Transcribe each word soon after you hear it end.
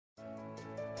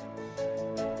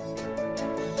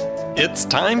It's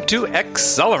time to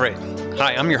accelerate.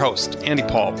 Hi, I'm your host, Andy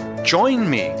Paul. Join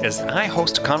me as I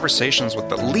host conversations with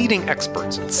the leading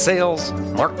experts in sales,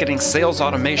 marketing, sales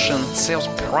automation, sales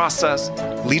process,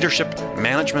 leadership,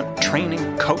 management,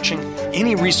 training, coaching,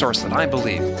 any resource that I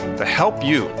believe to help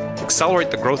you accelerate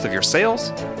the growth of your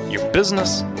sales, your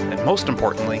business, and most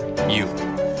importantly, you.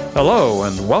 Hello,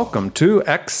 and welcome to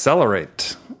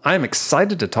Accelerate. I am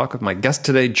excited to talk with my guest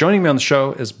today. Joining me on the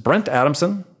show is Brent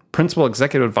Adamson, Principal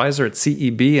Executive Advisor at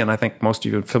CEB, and I think most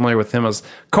of you are familiar with him as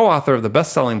co-author of the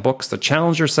best-selling books, The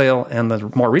Challenger Sale,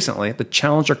 and more recently, The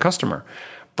Challenger Customer.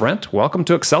 Brent, welcome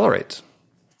to Accelerate.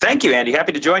 Thank you, Andy.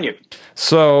 Happy to join you.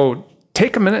 So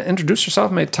take a minute, introduce yourself,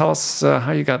 maybe tell us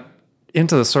how you got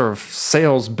into the sort of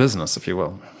sales business, if you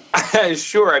will.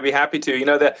 Sure, I'd be happy to. You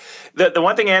know, the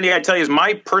one thing, Andy, I'd tell you is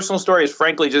my personal story is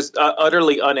frankly just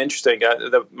utterly uninteresting.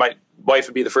 My wife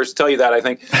would be the first to tell you that, I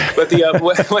think. But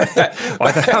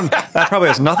that probably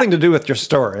has nothing to do with your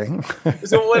story.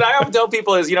 So what I often tell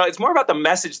people is, it's more about the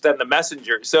message than the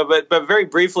messenger. So, but very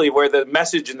briefly, where the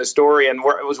message and the story and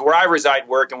where I reside,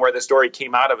 work, and where the story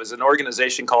came out of is an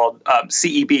organization called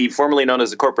CEB, formerly known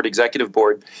as the Corporate Executive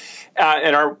Board.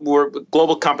 And we're a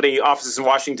global company, offices in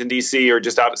Washington, D.C., or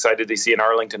just outside of D.C. in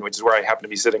Arlington, which is where I happen to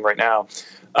be sitting right now.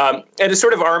 And it's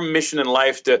sort of our mission in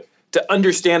life to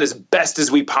understand as best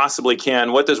as we possibly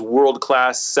can what does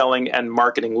world-class selling and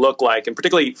marketing look like, and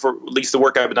particularly for at least the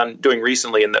work I've been doing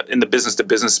recently in the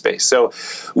business-to-business space. So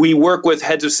we work with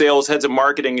heads of sales, heads of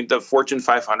marketing, the Fortune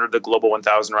 500, the Global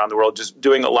 1000 around the world, just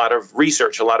doing a lot of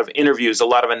research, a lot of interviews, a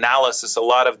lot of analysis, a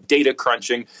lot of data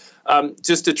crunching,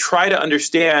 just to try to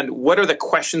understand what are the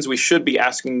questions we should be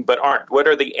asking but aren't, what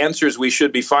are the answers we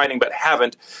should be finding but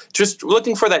haven't, just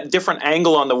looking for that different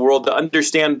angle on the world to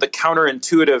understand the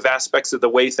counterintuitive aspects of the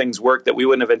way things work that we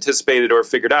wouldn't have anticipated or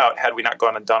figured out had we not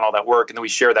gone and done all that work, and then we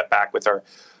share that back with our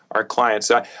clients.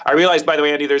 I realized, by the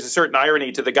way, Andy, there's a certain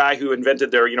irony to the guy who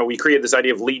invented we created this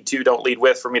idea of lead to, don't lead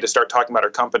with, for me to start talking about our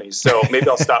companies. So maybe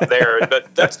I'll stop there.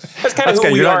 But that's kind of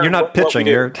who we are. You're not pitching.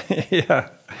 Yeah.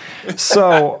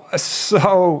 So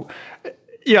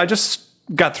I just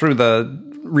got through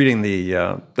reading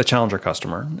the Challenger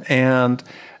Customer, and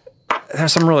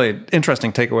there's some really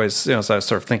interesting takeaways. As I was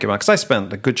sort of thinking about, because I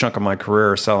spent a good chunk of my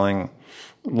career selling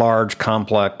large,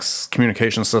 complex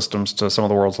communication systems to some of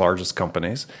the world's largest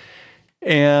companies.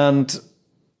 And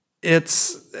I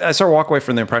sort of walk away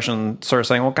from the impression, sort of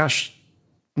saying, well, gosh,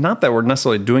 not that we're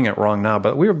necessarily doing it wrong now,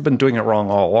 but we've been doing it wrong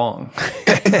all along.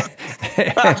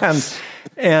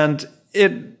 and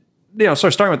it, sort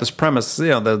of starting with this premise,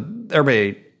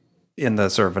 everybody in the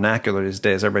sort of vernacular these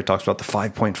days, everybody talks about the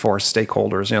 5.4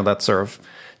 stakeholders, that sort of,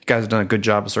 you guys have done a good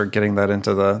job of sort of getting that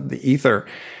into the ether.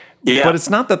 Yeah. But it's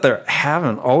not that there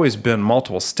haven't always been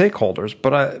multiple stakeholders,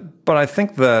 but I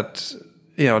think that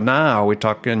now we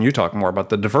talk, and you talk more about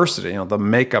the diversity, the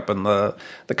makeup and the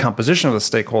composition of the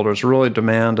stakeholders really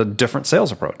demand a different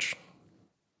sales approach.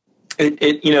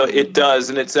 It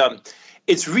does, and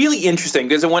it's really interesting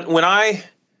because when I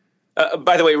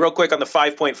by the way, real quick on the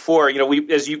 5.4,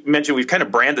 we, as you mentioned, we've kind of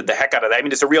branded the heck out of that. I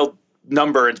mean, it's a real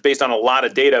number. It's based on a lot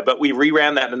of data, but we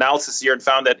reran that analysis here and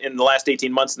found that in the last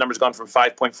 18 months, the number's gone from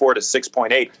 5.4 to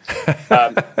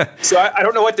 6.8. So I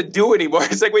don't know what to do anymore.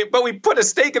 It's like we put a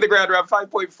stake in the ground around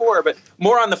 5.4, but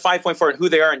more on the 5.4 and who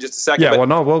they are in just a second. Yeah,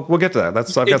 we'll get to that.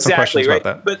 I've got some questions right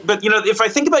about that. But if I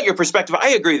think about your perspective, I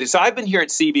agree with this. So I've been here at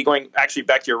CEB, going actually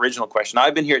back to your original question.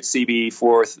 I've been here at CEB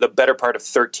for the better part of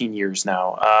 13 years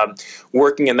now,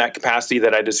 working in that capacity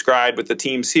that I described with the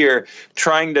teams here,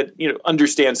 trying to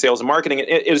understand sales and marketing.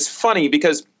 It was funny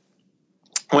because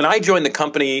when I joined the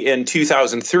company in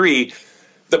 2003,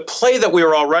 the play that we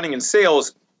were all running in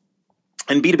sales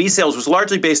and B2B sales was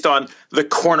largely based on the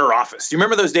corner office. Do you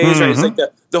remember those days? Mm-hmm. Right? It's like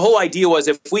the whole idea was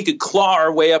if we could claw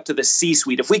our way up to the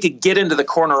C-suite, if we could get into the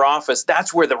corner office,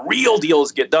 that's where the real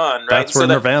deals get done. Right? That's where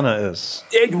Nirvana is.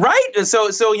 Right. So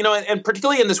and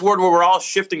particularly in this world where we're all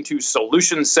shifting to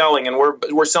solution selling, and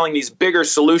we're selling these bigger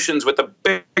solutions with the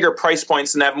bigger price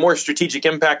points and have more strategic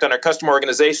impact on our customer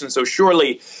organization. So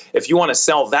surely, if you want to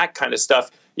sell that kind of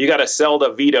stuff, you got to sell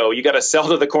to Vito. You got to sell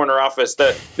to the corner office,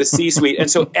 the C-suite. And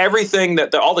so everything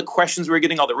all the questions we were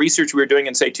getting, all the research we were doing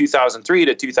in, say, 2003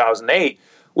 to 2008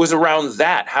 was around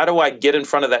that. How do I get in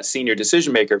front of that senior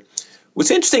decision maker?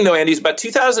 What's interesting, though, Andy, is about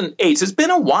 2008. So it's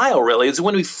been a while, really. It's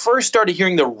when we first started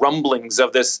hearing the rumblings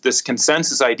of this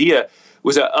consensus idea.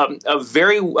 Was there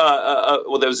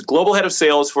was a global head of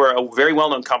sales for a very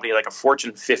well-known company, like a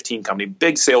Fortune 15 company,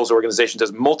 big sales organization,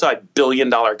 does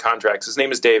multi-billion-dollar contracts. His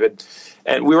name is David.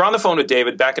 And we were on the phone with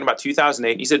David back in about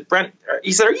 2008. He said, Brent, are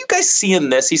you guys seeing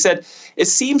this? He said, it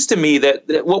seems to me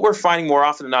that what we're finding more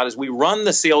often than not is we run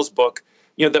the sales book,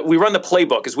 that we run the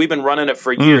playbook, as we've been running it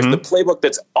for years, the playbook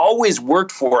that's always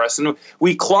worked for us. And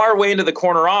we claw our way into the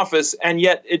corner office, and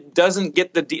yet it doesn't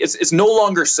get it's no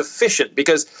longer sufficient,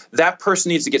 because that person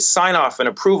needs to get sign off and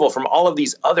approval from all of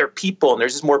these other people. And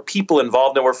there's just more people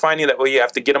involved. And we're finding that you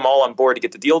have to get them all on board to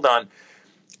get the deal done.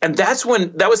 And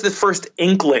that was the first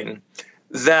inkling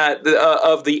that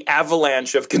of the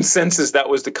avalanche of consensus that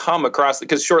was to come across,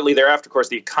 because shortly thereafter, of course,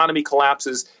 the economy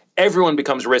collapses. Everyone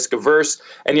becomes risk averse,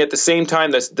 and yet at the same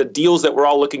time, the deals that we're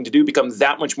all looking to do become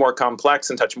that much more complex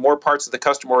and touch more parts of the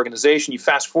customer organization. You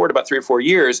fast forward about 3 or 4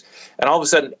 years, and all of a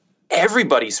sudden,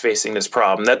 everybody's facing this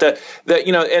problem.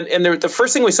 The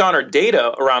first thing we saw in our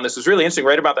data around this was really interesting.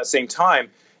 Right about that same time,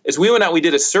 is we went out, we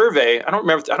did a survey. I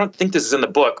don't think this is in the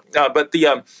book, but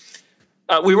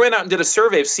we went out and did a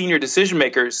survey of senior decision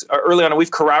makers early on, and we've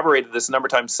corroborated this a number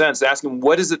of times since, asking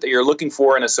what is it that you're looking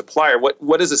for in a supplier?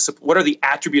 What are the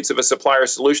attributes of a supplier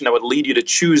solution that would lead you to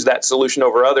choose that solution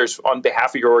over others on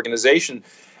behalf of your organization?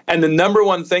 And the number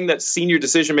one thing that senior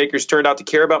decision makers turned out to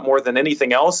care about more than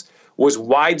anything else was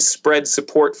widespread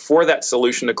support for that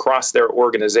solution across their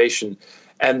organization.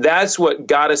 And that's what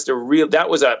got us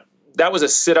that was a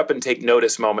sit up and take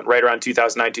notice moment right around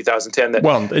 2009, 2010.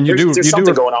 There's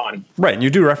something going on. Right. And you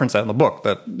do reference that in the book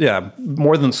that,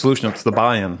 more than the solution, it's the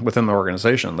buy-in within the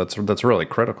organization that's really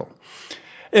critical.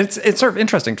 It's sort of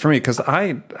interesting for me because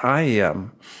I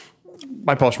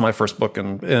published my first book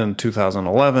in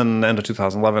 2011, end of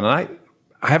 2011, and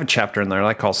I have a chapter in there that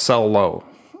I call Sell Low.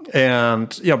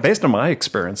 And, based on my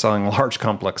experience selling large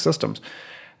complex systems,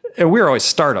 we were always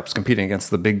startups competing against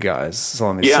the big guys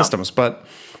selling these systems, but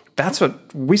that's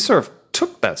what we sort of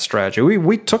took that strategy.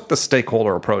 We took the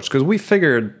stakeholder approach because we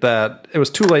figured that it was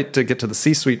too late to get to the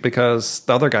C-suite because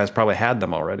the other guys probably had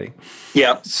them already.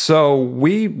 Yeah. So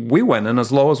we went in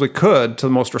as low as we could to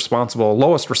the lowest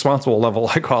responsible level,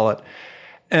 I call it,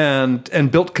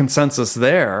 and built consensus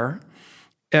there.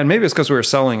 And maybe it's because we were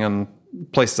selling in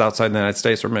places outside the United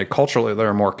States where maybe culturally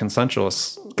they're more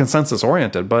consensus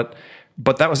oriented, but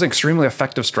that was an extremely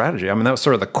effective strategy. I mean, that was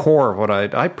sort of the core of what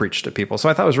I preached to people. So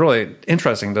I thought it was really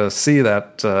interesting to see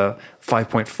that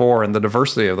 5.4 and the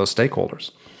diversity of those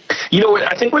stakeholders.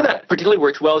 I think where that particularly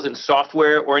works well is in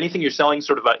software or anything you're selling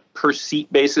sort of a per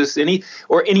seat basis, any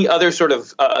other sort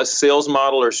of a sales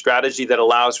model or strategy that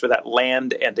allows for that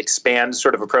land and expand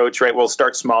sort of approach, right? We'll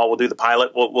start small, we'll do the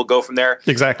pilot, we'll go from there.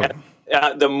 Exactly.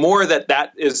 The more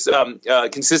that is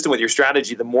consistent with your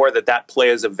strategy, the more that play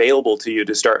is available to you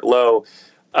to start low.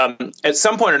 At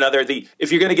some point or another, if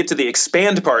you're going to get to the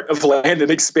expand part of land and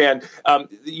expand,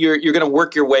 you're going to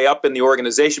work your way up in the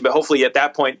organization. But hopefully at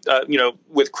that point,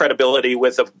 with credibility,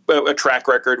 with a track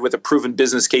record, with a proven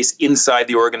business case inside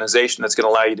the organization that's going to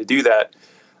allow you to do that.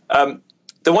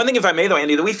 The one thing, if I may, though,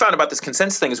 Andy, that we found about this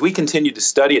consensus thing as we continued to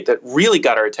study it that really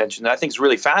got our attention, that I think is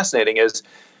really fascinating, is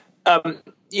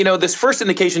this first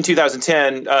indication,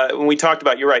 2010, when we talked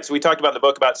about, you're right, so we talked about in the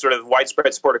book about sort of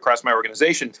widespread support across my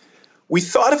organization. We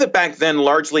thought of it back then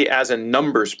largely as a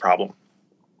numbers problem.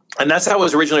 And that's how it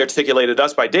was originally articulated to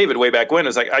us by David way back when. It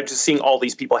was like, I'm just seeing all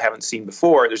these people I haven't seen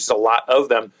before. There's just a lot of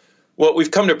them. What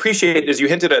we've come to appreciate, as you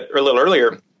hinted at a little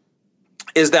earlier,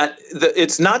 is that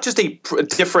it's not just a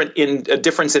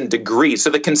difference in degree. So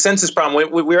the consensus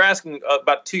problem, we were asking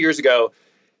about 2 years ago,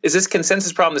 is this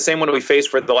consensus problem the same one we faced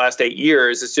for the last 8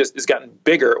 years? It's gotten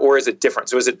bigger, or is it different?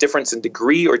 So is it difference in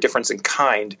degree or difference in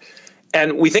kind?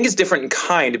 And we think it's different in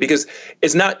kind because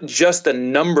it's not just the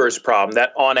numbers problem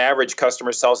that on average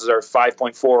customer tells us are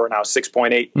 5.4 or now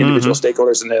 6.8 individual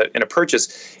stakeholders in a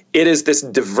purchase. It is this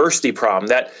diversity problem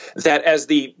that as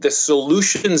the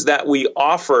solutions that we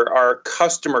offer our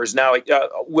customers now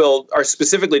are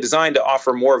specifically designed to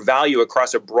offer more value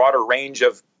across a broader range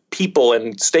of people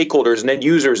and stakeholders and end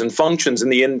users and functions in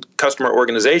the end customer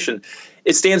organization.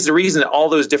 It stands to reason that all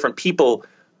those different people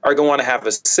are going to want to have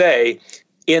a say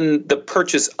in the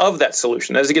purchase of that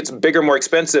solution. As it gets bigger, more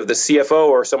expensive, the CFO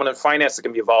or someone in finance that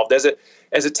can be involved. As it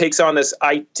takes on this,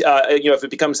 if it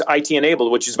becomes IT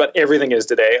enabled, which is what everything is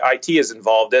today, IT is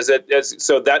involved.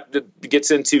 So that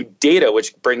gets into data,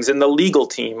 which brings in the legal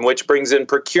team, which brings in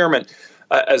procurement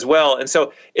as well. And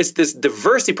so it's this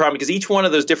diversity problem because each one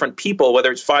of those different people,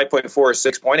 whether it's 5.4 or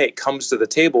 6.8, comes to the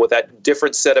table with that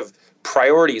different set of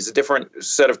priorities, a different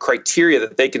set of criteria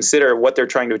that they consider what they're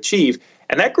trying to achieve.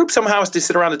 And that group somehow has to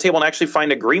sit around the table and actually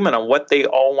find agreement on what they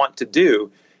all want to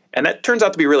do. And that turns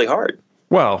out to be really hard.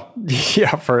 Well,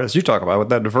 yeah, as you talk about with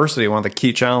that diversity, one of the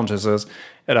key challenges is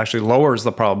it actually lowers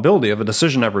the probability of a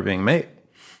decision ever being made.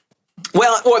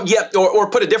 Well, or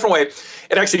put a different way,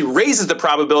 it actually raises the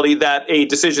probability that a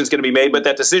decision is going to be made, but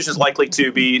that decision is likely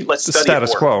to be, let's study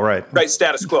status quo, right? Right,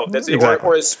 status quo. That's exactly.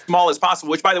 or as small as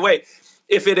possible, which, by the way,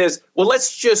 if it is, well,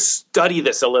 let's just study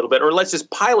this a little bit, or let's just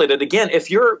pilot it. Again,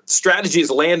 if your strategy is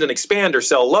land and expand or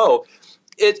sell low,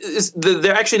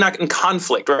 they're actually not in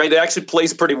conflict, right? It actually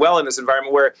plays pretty well in this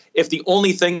environment where if the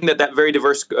only thing that very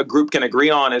diverse group can agree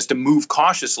on is to move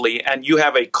cautiously, and you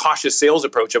have a cautious sales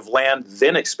approach of land,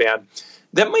 then expand,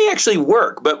 that may actually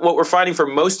work. But what we're finding for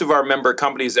most of our member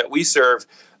companies that we serve,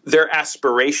 their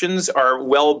aspirations are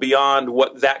well beyond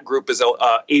what that group is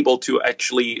able to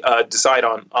actually decide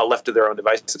on left to their own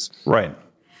devices. Right.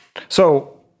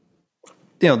 So,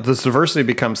 this diversity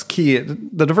becomes key.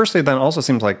 The diversity then also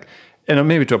seems like, and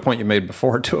maybe to a point you made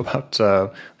before too about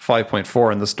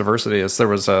 5.4 and this diversity, is there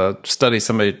was a study,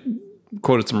 somebody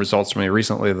quoted some results to me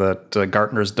recently that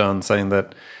Gartner's done saying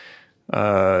that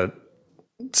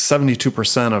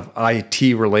 72% of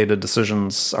IT-related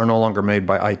decisions are no longer made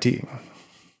by IT.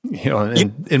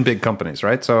 In big companies,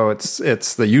 right? So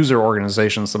it's the user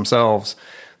organizations themselves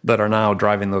that are now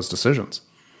driving those decisions.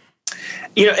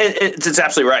 It's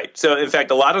absolutely right. So, in fact,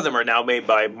 a lot of them are now made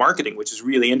by marketing, which is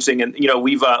really interesting. And,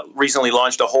 we've recently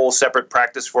launched a whole separate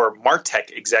practice for MarTech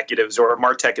executives or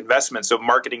MarTech investments, so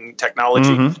marketing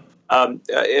technology.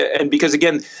 Mm-hmm. And because,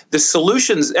 again, the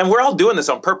solutions, and we're all doing this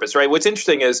on purpose, right? What's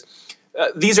interesting is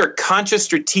these are conscious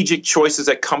strategic choices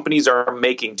that companies are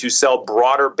making to sell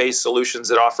broader-based solutions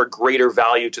that offer greater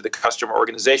value to the customer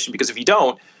organization. Because if you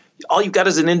don't, all you've got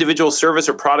is an individual service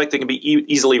or product that can be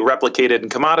easily replicated and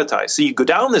commoditized. So you go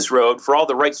down this road for all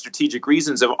the right strategic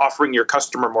reasons of offering your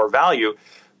customer more value.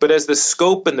 But as the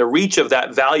scope and the reach of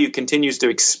that value continues to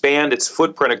expand its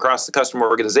footprint across the customer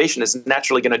organization, it's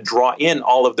naturally going to draw in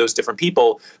all of those different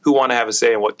people who want to have a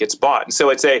say in what gets bought. And so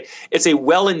it's a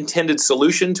well-intended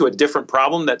solution to a different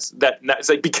problem. It's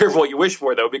like, be careful what you wish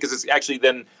for, though, because it's actually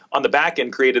then on the back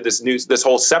end created this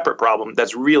whole separate problem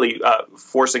that's really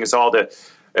forcing us all to.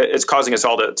 It's causing us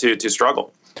all to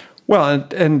struggle. Well,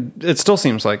 and it still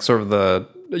seems like sort of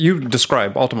you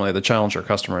describe ultimately the challenger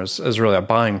customers as really a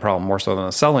buying problem more so than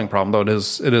a selling problem, though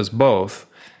it is both.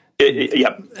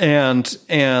 Yep. And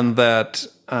that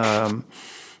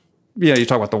you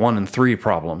talk about the 1 in 3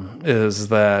 problem is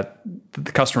that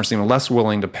the customers seem less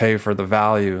willing to pay for the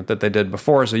value that they did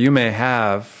before. So you may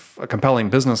have a compelling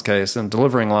business case and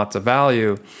delivering lots of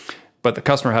value, but the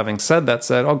customer, having said,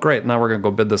 oh, great, now we're going to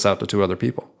go bid this out to 2 other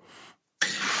people.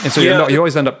 And so you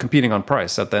always end up competing on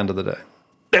price at the end of the day.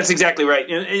 That's exactly right.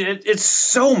 It's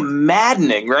so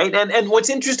maddening, right? And what's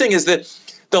interesting is that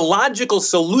the logical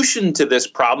solution to this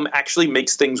problem actually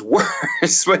makes things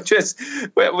worse, which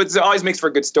always makes for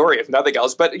a good story, if nothing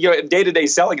else. But day-to-day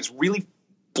selling, it's really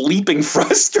bleeping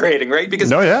frustrating, right? Because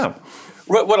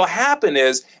what'll happen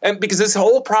is, and because this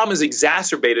whole problem is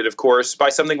exacerbated, of course, by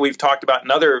something we've talked about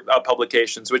in other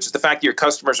publications, which is the fact that your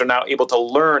customers are now able to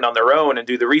learn on their own and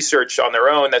do the research on their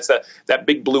own. That's that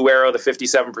big blue arrow, the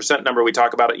 57% number we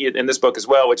talk about in this book as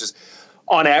well, which is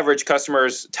on average,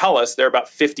 customers tell us they're about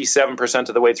 57%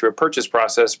 of the way through a purchase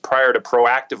process prior to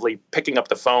proactively picking up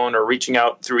the phone or reaching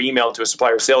out through email to a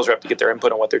supplier sales rep to get their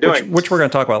input on what they're doing. Which we're going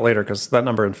to talk about later because that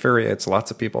number infuriates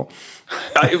lots of people.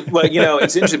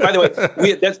 It's interesting. By the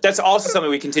way, that's also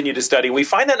something we continue to study. We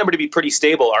find that number to be pretty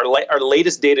stable. Our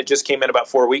latest data just came in about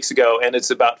 4 weeks ago, and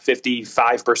it's about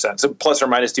 55%. So plus or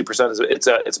minus 2%,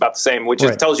 it's about the same, which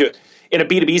tells you in a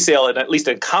B2B sale, and at least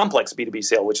a complex B2B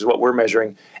sale, which is what we're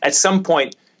measuring, at some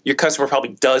point, your customer probably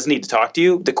does need to talk to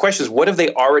you. The question is, what have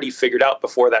they already figured out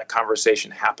before that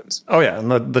conversation happens? Oh, yeah.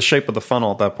 And the shape of the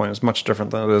funnel at that point is much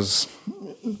different than it is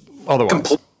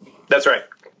otherwise. That's right.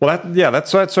 Well, that's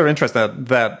sort of interesting,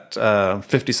 that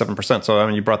 57%. So,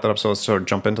 you brought that up, so let's sort of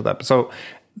jump into that. So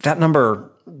that number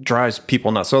drives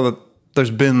people nuts. So that there's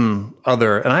been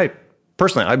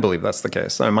and I believe that's the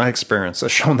case. My experience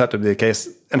has shown that to be the case,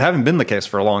 and having been the case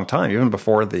for a long time, even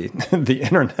before the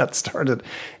internet started,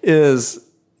 is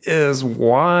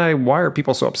why are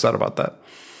people so upset about that?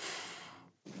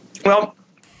 Well,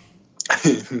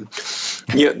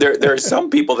 there are some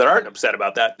people that aren't upset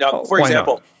about that. Now, for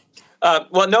example,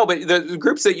 but the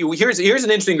groups that here's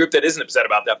an interesting group that isn't upset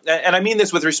about that, and I mean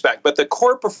this with respect. But the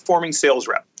core performing sales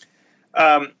rep,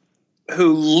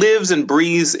 who lives and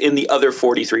breathes in the other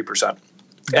 43%.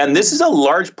 And this is a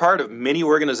large part of many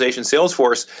organizations' sales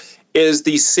force, is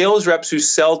the sales reps who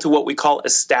sell to what we call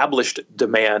established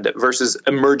demand versus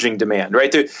emerging demand,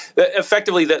 right?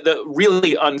 Effectively, the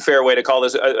really unfair way to call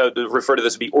this, refer to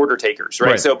this, would be order takers,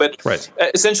 right? So,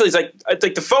 essentially, it's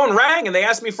like the phone rang and they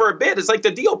asked me for a bid. It's like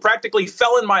the deal practically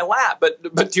fell in my lap.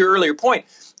 But to your earlier point,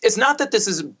 it's not that this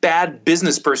is bad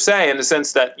business per se, in the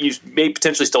sense that you may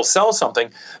potentially still sell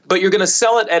something, but you're going to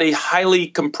sell it at a highly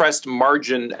compressed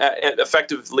margin,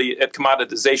 effective aggressively at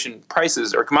commoditization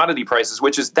prices or commodity prices,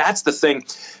 which is that's the thing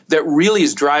that really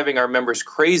is driving our members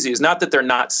crazy. Is not that they're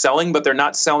not selling, but they're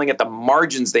not selling at the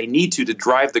margins they need to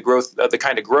drive the growth, the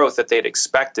kind of growth that they had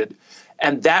expected.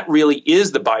 And that really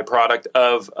is the byproduct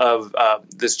of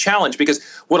this challenge, because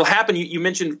what will happen, you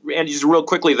mentioned, Andy, just real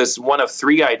quickly, this one of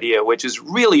three idea, which is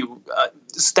really,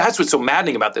 that's what's so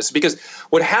maddening about this, because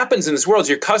what happens in this world is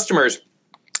your customers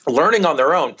learning on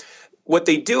their own. What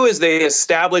they do is they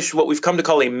establish what we've come to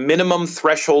call a minimum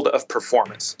threshold of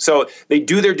performance. So they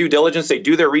do their due diligence, they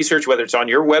do their research, whether it's on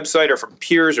your website or from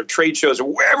peers or trade shows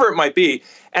or wherever it might be.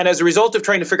 And as a result of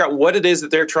trying to figure out what it is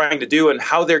that they're trying to do and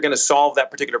how they're going to solve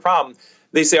that particular problem,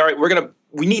 they say, all right,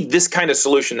 we need this kind of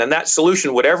solution. And that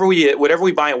solution, whatever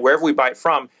we buy and wherever we buy it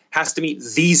from, has to meet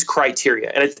these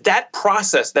criteria. And it's that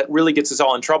process that really gets us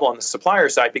all in trouble on the supplier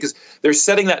side, because they're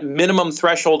setting that minimum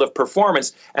threshold of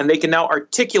performance, and they can now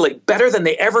articulate better than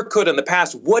they ever could in the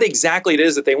past what exactly it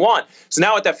is that they want. So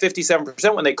now at that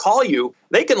 57%, when they call you,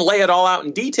 they can lay it all out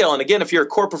in detail. And again, if you're a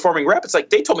core performing rep, it's like,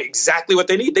 they told me exactly what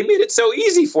they need. They made it so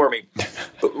easy for me.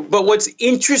 But what's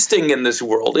interesting in this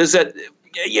world is that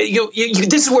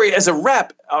this is where, as a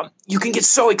rep, you can get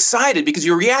so excited, because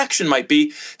your reaction might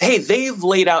be, hey, they've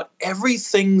laid out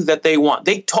everything that they want.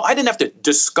 I didn't have to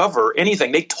discover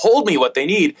anything. They told me what they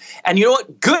need. And you know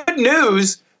what? Good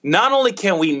news. Not only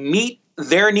can we meet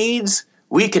their needs,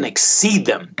 we can exceed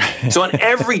them. So on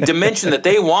every dimension that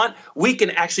they want, we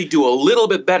can actually do a little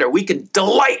bit better. We can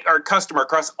delight our customer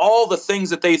across all the things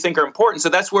that they think are important. So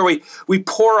that's where we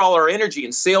pour all our energy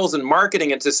in sales and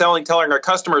marketing into telling our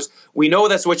customers, we know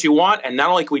that's what you want. And not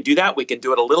only can we do that, we can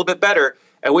do it a little bit better,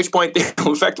 at which point they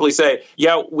will effectively say,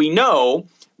 yeah, we know.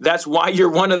 That's why you're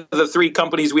one of the three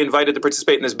companies we invited to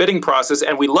participate in this bidding process.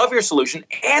 And we love your solution,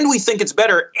 and we think it's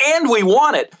better, and we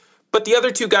want it. But the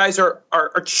other two guys are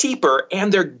cheaper,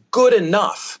 and they're good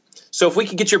enough. So if we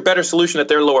can get your better solution at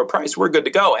their lower price, we're good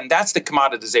to go. And that's the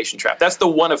commoditization trap. That's the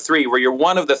one of three, where you're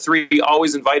one of the three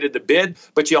always invited to bid,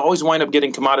 but you always wind up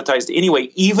getting commoditized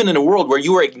anyway, even in a world where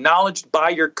you are acknowledged by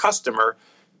your customer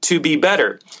to be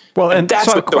better. Well, and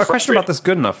that's so a question about this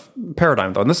good enough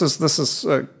paradigm, though, and this is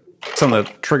something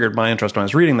that triggered my interest when I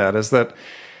was reading that, is that,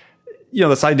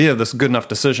 this idea of this good enough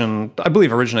decision, I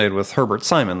believe, originated with Herbert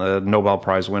Simon, the Nobel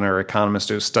Prize winner economist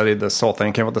who studied this whole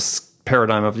thing, came up with this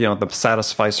paradigm of, the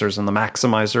satisficers and the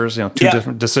maximizers, two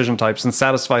different decision types. And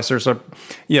satisficers are,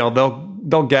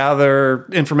 they'll gather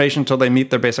information until they meet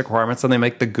their basic requirements, and they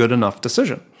make the good enough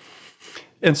decision.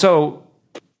 And so,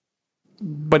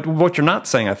 but what you're not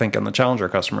saying, I think, in the challenger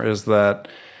customer is that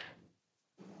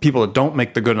people that don't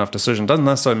make the good enough decision doesn't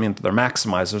necessarily mean that they're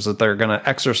maximizers, that they're going to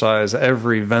exercise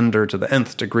every vendor to the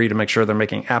nth degree to make sure they're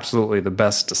making absolutely the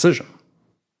best decision.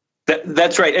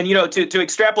 That's right. And, to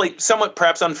extrapolate somewhat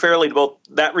perhaps unfairly to both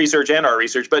that research and our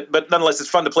research, but nonetheless,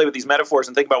 it's fun to play with these metaphors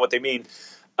and think about what they mean.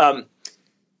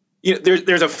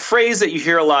 There's a phrase that you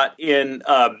hear a lot in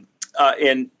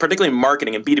particularly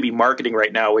marketing and B2B marketing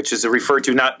right now, which is referred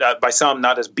to not by some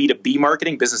not as B2B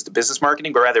marketing, business to business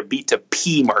marketing, but rather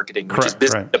B2P marketing, which is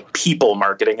business to people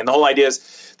marketing. And the whole idea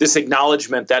is this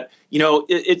acknowledgement that,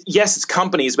 yes, it's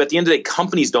companies, but at the end of the day,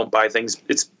 companies don't buy things.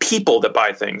 It's people that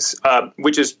buy things,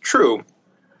 which is true.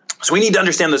 So we need to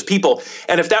understand those people.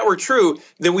 And if that were true,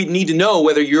 then we'd need to know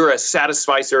whether you're a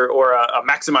satisficer or a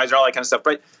maximizer, all that kind of stuff,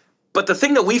 right? But the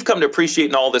thing that we've come to appreciate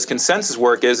in all this consensus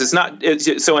work is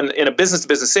so in a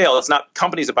business-to-business sale, it's not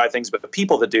companies that buy things, but the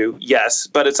people that do, yes.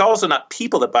 But it's also not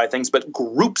people that buy things, but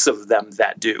groups of them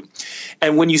that do.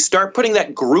 And when you start putting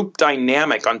that group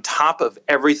dynamic on top of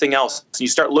everything else, you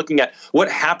start looking at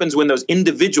what happens when those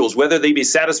individuals, whether they be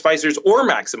satisficers or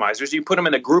maximizers, you put them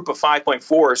in a group of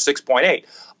 5.4 or 6.8,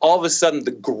 all of a sudden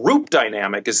the group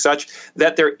dynamic is such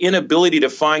that their inability to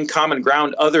find common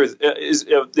ground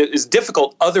is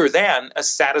difficult other than a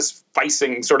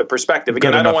satisficing sort of perspective.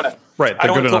 Again, I don't want to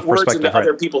put words into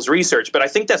other people's research, but I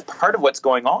think that's part of what's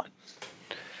going on.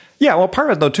 Yeah, well, part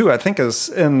of it, though, too, I think is,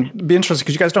 and it'd be interesting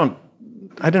because you guys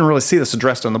I didn't really see this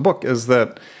addressed in the book, is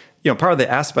that, part of the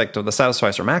aspect of the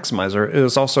satisficer maximizer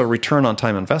is also return on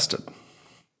time invested.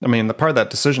 I mean, the part of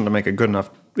that decision to make a good enough,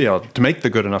 to make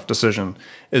the good enough decision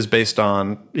is based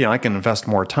on, I can invest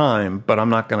more time, but I'm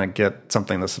not going to get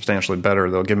something that's substantially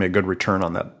better. They'll give me a good return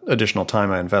on that additional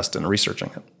time I invest in researching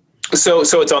it. So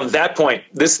it's on that point.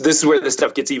 This is where this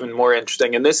stuff gets even more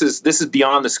interesting, and this is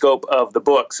beyond the scope of the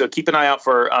book. So keep an eye out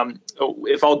for,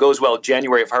 if all goes well,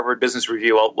 January of Harvard Business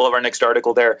Review. We'll have our next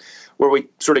article there, where we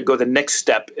sort of go the next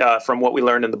step from what we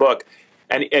learned in the book.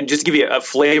 And just to give you a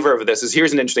flavor of this,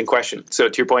 here's an interesting question. So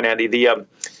to your point, Andy,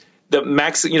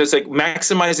 it's like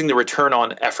maximizing the return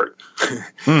on effort.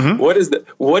 Mm-hmm.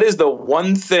 What is the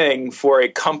one thing for a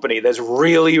company that's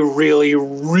really, really,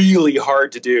 really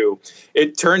hard to do?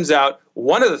 It turns out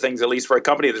one of the things, at least for a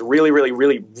company that's really, really,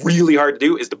 really, really hard to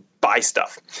do, is to buy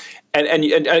stuff. And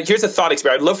here's a thought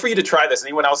experiment. I'd love for you to try this.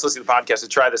 Anyone else listening to the podcast to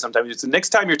try this sometime. It's the next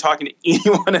time you're talking to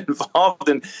anyone involved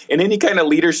in any kind of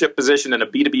leadership position in a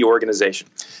B2B organization.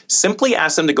 Simply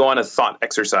ask them to go on a thought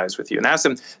exercise with you and ask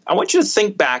them, I want you to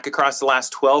think back across the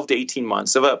last 12 to 18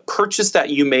 months of a purchase that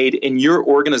you made in your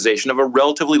organization of a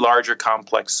relatively large or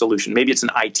complex solution. Maybe it's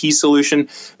an IT solution.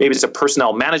 Maybe it's a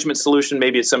personnel management solution.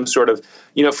 Maybe it's some sort of,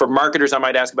 for marketers, I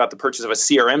might ask about the purchase of a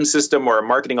CRM system or a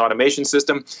marketing automation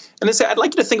system. And then say, I'd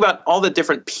like you to think about all the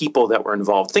different people that were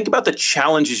involved. Think about the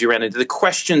challenges you ran into, the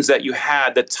questions that you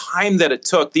had, the time that it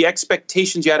took, the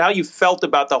expectations you had, how you felt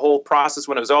about the whole process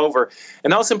when it was over.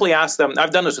 And I'll simply ask them, I've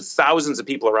done this with thousands of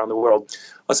people around the world.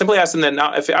 I'll simply ask them then,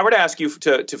 now, if I were to ask you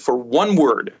for one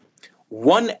word,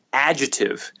 one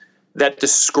adjective that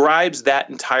describes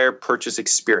that entire purchase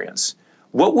experience,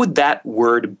 what would that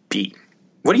word be?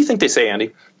 What do you think they say,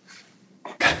 Andy?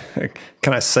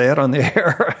 Can I say it on the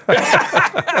air?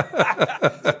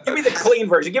 Give me the clean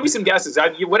version. Give me some guesses.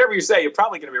 Whatever you say, you're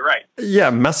probably going to be right. Yeah,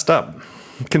 messed up,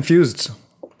 confused.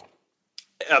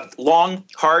 Long,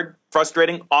 hard,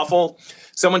 frustrating, awful.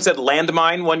 Someone said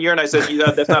landmine one year, and I said,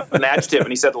 that's not an adjective. And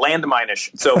he said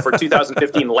landmine-ish. So for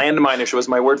 2015, landmine-ish was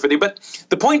my word for you. But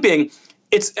the point being,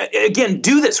 it's, again,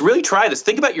 do this. Really try this.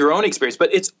 Think about your own experience.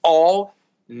 But it's all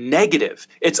negative.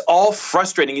 It's all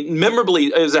frustrating.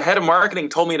 Memorably, as a head of marketing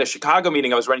told me at a Chicago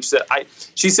meeting I was running,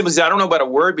 she simply said, I don't know about a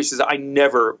word, but she says, I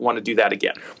never want to do that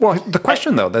again. Well, the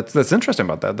question, though, that's interesting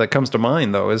about that comes to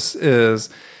mind, though, is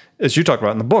as you talk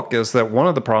about in the book, is that one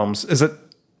of the problems is that,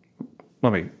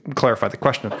 let me clarify the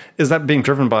question, is that being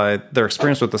driven by their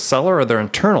experience with the seller or their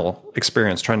internal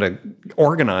experience trying to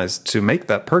organize to make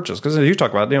that purchase? Because as you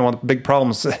talk about, one of the big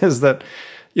problems is that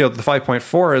the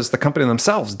 5.4 is the company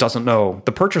themselves doesn't know,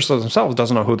 the purchasers themselves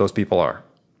doesn't know who those people are.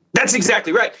 That's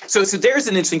exactly right. So there's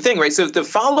an interesting thing, right? So the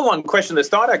follow-on question, this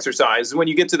thought exercise, when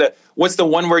you get to what's the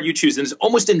one word you choose, and it's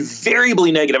almost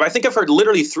invariably negative. I think I've heard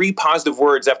literally 3 positive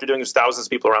words after doing this with thousands of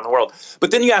people around the world.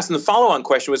 But then you ask them, the follow-on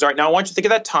question was, all right, now I want you to think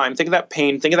of that time, think of that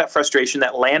pain, think of that frustration,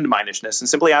 that landmine-ishness, and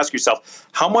simply ask yourself,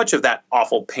 how much of that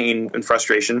awful pain and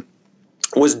frustration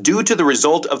was due to the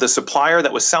result of the supplier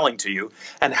that was selling to you,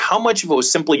 and how much of it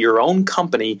was simply your own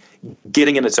company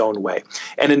getting in its own way.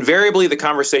 And invariably, the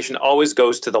conversation always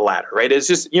goes to the latter, right? It's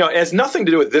just, it has nothing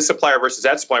to do with this supplier versus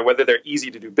that supplier, whether they're easy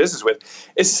to do business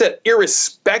with. It's that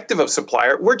irrespective of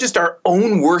supplier, we're just our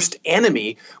own worst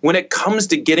enemy when it comes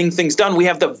to getting things done. We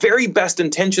have the very best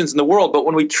intentions in the world, but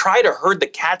when we try to herd the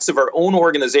cats of our own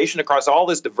organization across all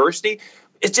this diversity,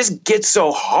 it just gets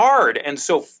so hard and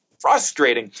so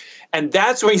frustrating. And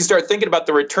that's when you start thinking about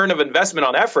the return of investment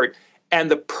on effort, and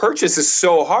the purchase is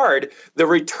so hard, the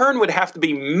return would have to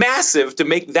be massive to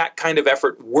make that kind of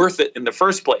effort worth it in the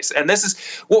first place. And this is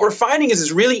what we're finding is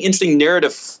this really interesting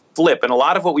narrative flip, and a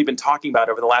lot of what we've been talking about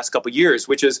over the last couple of years,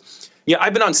 which is,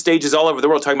 I've been on stages all over the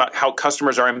world talking about how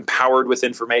customers are empowered with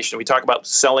information. We talk about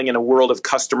selling in a world of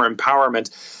customer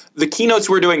empowerment. The keynotes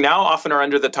we're doing now often are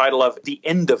under the title of the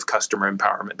end of customer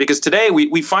empowerment, because today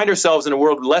we find ourselves in a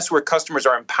world less where customers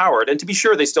are empowered, and to be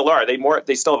sure, they still are.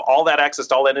 They still have all that access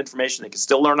to all that information. They can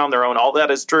still learn on their own. All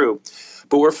that is true.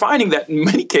 But we're finding that in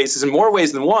many cases, in more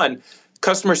ways than one,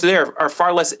 customers today are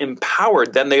far less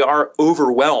empowered than they are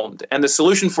overwhelmed. And the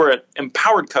solution for an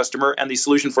empowered customer and the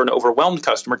solution for an overwhelmed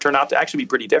customer turn out to actually be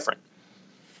pretty different.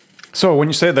 So when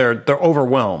you say they're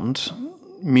overwhelmed,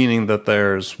 meaning that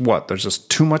there's just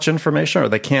too much information, or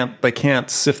they can't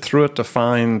sift through it to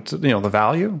find the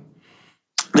value?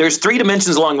 There's 3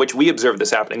 dimensions along which we observe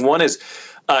this happening. One is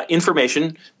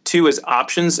information, 2 is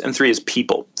options, and 3 is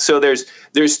people. So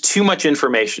there's too much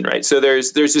information, right? So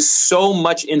there's just so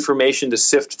much information to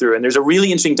sift through, and there's a really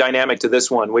interesting dynamic to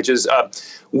this one, which is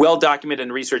well documented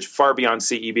in research far beyond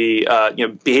CEB.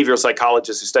 Behavioral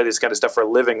psychologists who study this kind of stuff for a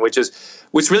living, which is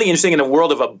what's really interesting in a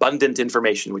world of abundant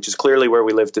information, which is clearly where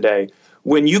we live today.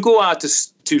 When you go out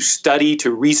to study,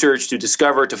 to research, to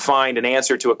discover, to find an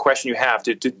answer to a question you have,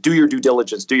 to do your due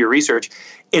diligence, do your research,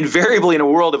 invariably in a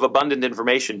world of abundant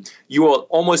information, you will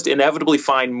almost inevitably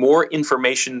find more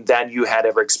information than you had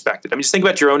ever expected. I mean, just think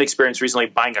about your own experience recently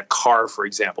buying a car, for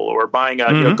example, or buying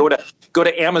go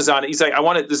to Amazon. He's like,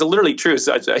 this is literally true.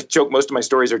 So I joke most of my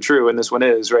stories are true, and this one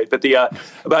is, right? But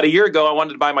about a year ago, I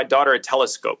wanted to buy my daughter a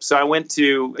telescope. So I went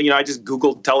to, I just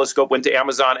Googled telescope, went to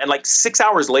Amazon, and like 6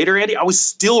 hours later, Andy, I was was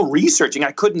still researching.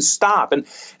 I couldn't stop. And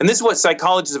this is what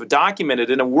psychologists have documented.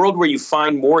 In a world where you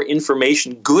find more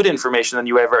information, good information than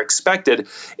you ever expected,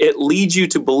 it leads you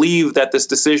to believe that this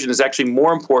decision is actually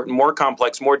more important, more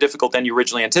complex, more difficult than you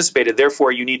originally anticipated.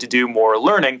 Therefore, you need to do more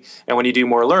learning. And when you do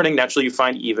more learning, naturally you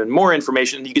find even more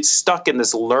information. And you get stuck in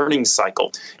this learning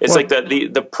cycle. It's like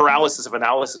the paralysis of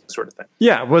analysis sort of thing.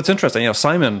 Yeah, well, it's interesting.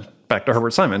 Simon, back to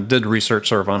Herbert Simon, did research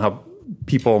sort of on how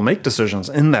people make decisions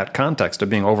in that context of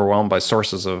being overwhelmed by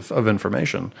sources of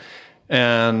information.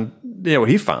 And what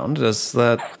he found is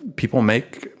that people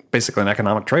make basically an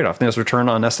economic trade-off. There's return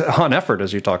on effort,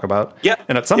 as you talk about. Yeah.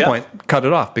 And at some point, cut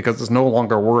it off because it's no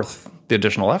longer worth the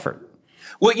additional effort.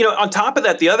 Well, on top of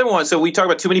that, the other one, so we talk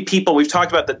about too many people. We've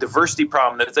talked about the diversity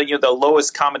problem, the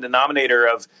lowest common denominator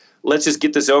of let's just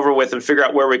get this over with and figure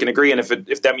out where we can agree. And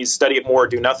if that means study it more or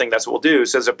do nothing, that's what we'll do.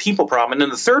 So there's a people problem. And then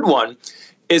the third one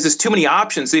is there's too many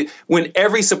options. When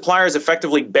every supplier is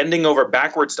effectively bending over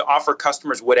backwards to offer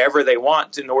customers whatever they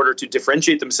want in order to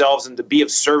differentiate themselves and to be of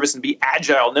service and be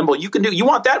agile, nimble, you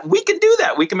want that? We can do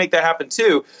that. We can make that happen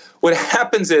too. What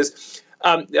happens is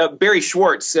Barry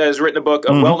Schwartz has written a book,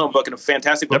 a well-known book, and a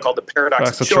fantastic book called The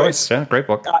Paradox of Choice. Yeah, great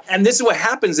book. And this is what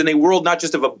happens in a world not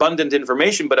just of abundant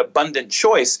information, but abundant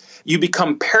choice. You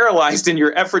become paralyzed in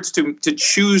your efforts to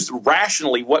choose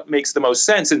rationally what makes the most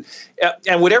sense. And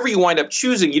whatever you wind up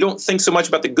choosing, you don't think so much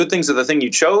about the good things of the thing you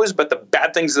chose, but the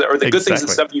bad things or the good things of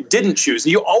the stuff you didn't choose.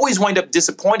 And you always wind up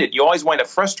disappointed. You always wind up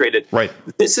frustrated. Right.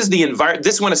 This is the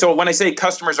environment. So when I say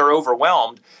customers are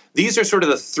overwhelmed, these are sort of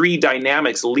the three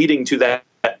dynamics leading to that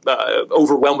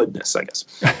overwhelmedness, I guess.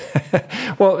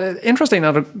 Well, interesting.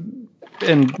 Now,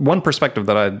 in one perspective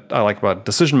that I like about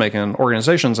decision making in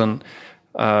organizations, and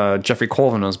Jeffrey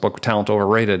Colvin in his book Talent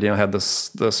Overrated, had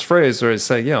this phrase where he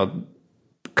say,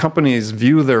 companies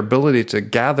view their ability to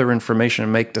gather information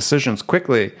and make decisions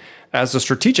quickly as a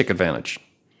strategic advantage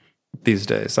these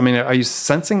days. I mean, are you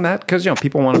sensing that? Because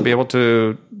people want to be able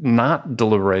to not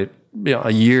deliberate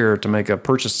a year to make a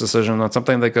purchase decision on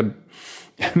something they could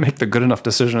make the good enough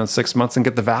decision in 6 months and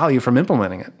get the value from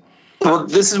implementing it. Well,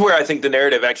 this is where I think the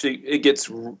narrative it gets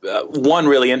one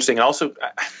really interesting, and also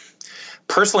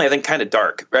personally I think kind of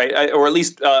dark, right? Or at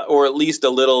least a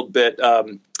little bit.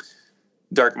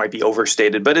 Dark might be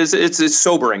overstated, but it's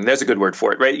sobering. There's a good word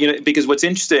for it, right? Because what's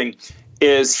interesting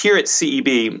is here at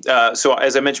CEB, so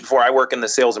as I mentioned before, I work in the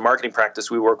sales and marketing practice.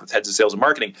 We work with heads of sales and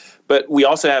marketing, but we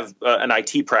also have an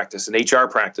IT practice, an HR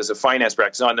practice, a finance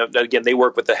practice. Again, they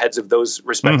work with the heads of those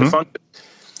respective functions.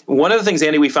 One of the things,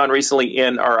 Andy, we found recently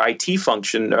in our IT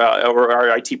function or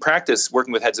our IT practice,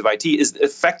 working with heads of IT, is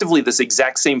effectively this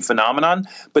exact same phenomenon,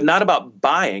 but not about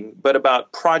buying, but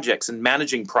about projects and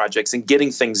managing projects and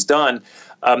getting things done.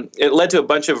 It led to a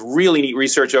bunch of really neat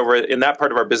research over in that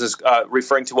part of our business,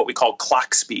 referring to what we call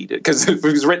clock speed, because it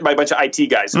was written by a bunch of IT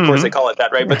guys. Of course, they call it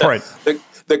that, right? But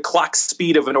the clock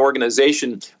speed of an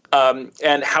organization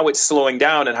and how it's slowing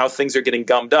down and how things are getting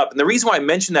gummed up. And the reason why I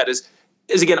mention that is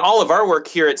again, all of our work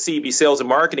here at CEB Sales and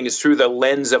Marketing is through the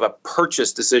lens of a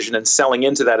purchase decision and selling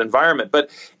into that environment. But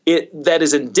that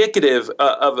is indicative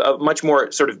of a much more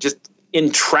sort of just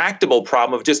intractable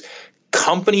problem of just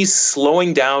companies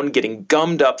slowing down, getting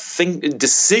gummed up,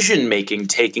 decision-making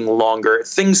taking longer,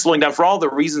 things slowing down for all the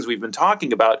reasons we've been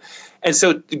talking about. And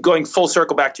so going full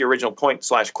circle back to your original point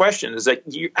 / question is that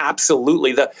you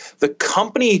absolutely, the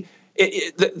company,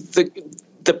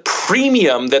 the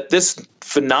premium that this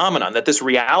phenomenon, that this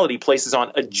reality places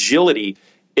on agility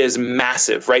is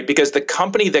massive, right? Because the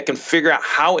company that can figure out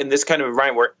how in this kind of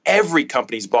environment where every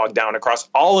company's bogged down across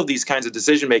all of these kinds of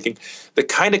decision making, the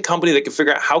kind of company that can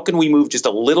figure out how can we move just a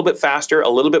little bit faster, a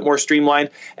little bit more streamlined,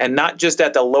 and not just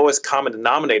at the lowest common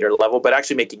denominator level, but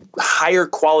actually making higher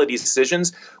quality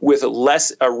decisions with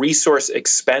less resource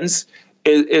expense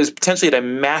is potentially at a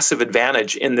massive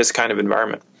advantage in this kind of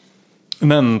environment. And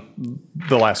then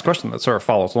the last question that sort of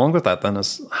follows along with that then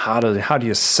is how do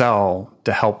you sell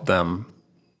to help them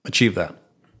achieve that?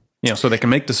 So they can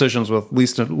make decisions with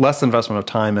less investment of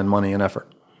time and money and effort.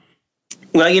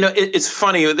 Well, it's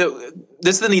funny.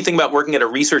 This is the neat thing about working at a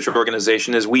research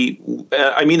organization is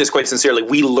I mean this quite sincerely,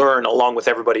 we learn along with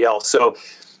everybody else. So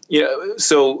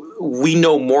we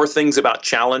know more things about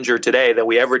Challenger today than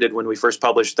we ever did when we first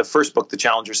published the first book, The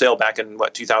Challenger Sale, back in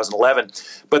 2011.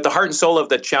 But the heart and soul of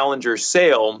the Challenger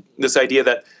Sale, this idea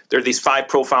that there are these 5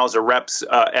 profiles of reps,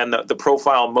 and the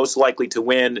profile most likely to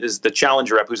win is the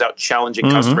Challenger rep who's out challenging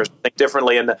customers to think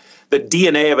differently. And the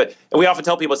DNA of it, and we often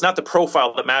tell people it's not the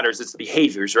profile that matters, it's the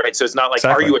behaviors, right? So it's not like,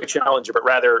 Are you a challenger, but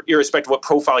rather, irrespective of what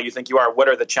profile you think you are, what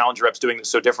are the Challenger reps doing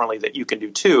so differently that you can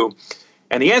do too?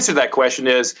 And the answer to that question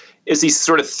is these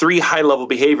sort of 3 high-level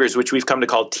behaviors, which we've come to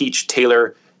call teach,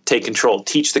 tailor, take control,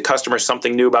 teach the customer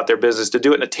something new about their business, to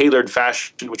do it in a tailored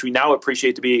fashion, which we now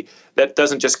appreciate to be that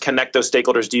doesn't just connect those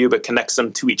stakeholders to you, but connects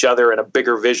them to each other in a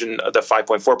bigger vision of the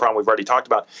 5.4 problem we've already talked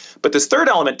about. But this third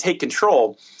element, take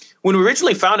control, when we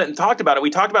originally found it and talked about it,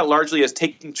 we talked about it largely as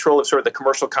taking control of sort of the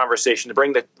commercial conversation, to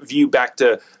bring the view back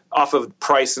to off of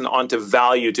price and onto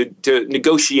value, to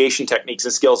negotiation techniques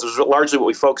and skills. This is largely what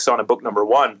we focused on in book number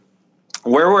 1.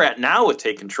 Where we're at now with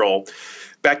Take Control,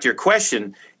 back to your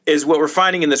question, is what we're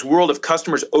finding in this world of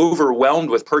customers overwhelmed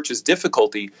with purchase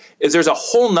difficulty is there's a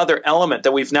whole nother element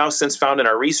that we've now since found in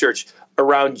our research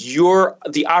around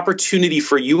the opportunity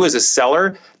for you as a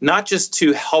seller, not just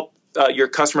to help your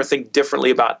customer think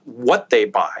differently about what they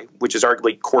buy, which is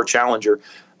arguably core challenger,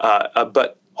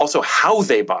 but also how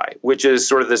they buy, which is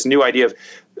sort of this new idea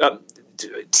of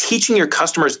teaching your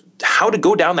customers how to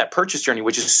go down that purchase journey,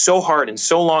 which is so hard and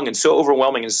so long and so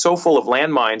overwhelming and so full of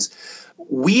landmines.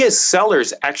 We as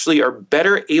sellers actually are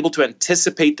better able to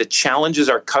anticipate the challenges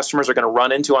our customers are going to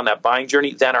run into on that buying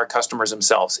journey than our customers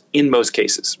themselves in most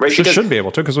cases, right? Should be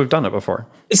able to, because we've done it before.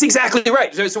 It's exactly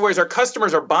right. So whereas our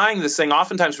customers are buying this thing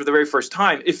oftentimes for the very first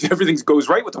time, if everything goes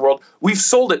right with the world, we've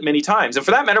sold it many times. And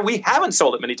for that matter, we haven't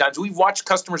sold it many times. We've watched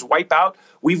customers wipe out.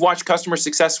 We've watched customers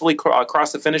successfully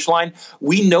cross the finish line.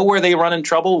 We know where they run in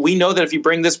trouble. We know that if you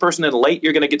bring this person in late,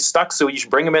 you're going to get stuck. So you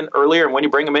should bring them in earlier. And when you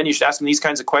bring them in, you should ask them these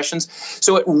kinds of questions.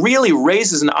 So it really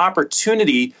raises an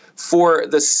opportunity for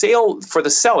the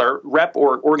seller, rep,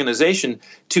 or organization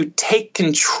to take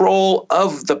control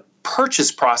of the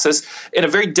purchase process in a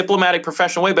very diplomatic,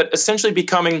 professional way, but essentially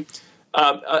becoming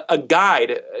a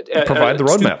guide. Provide the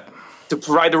roadmap. To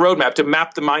provide the roadmap, to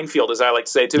map the minefield, as I like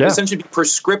to say, to essentially be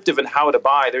prescriptive in how to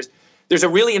buy. There's a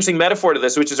really interesting metaphor to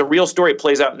this, which is a real story. It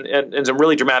plays out in some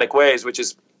really dramatic ways, which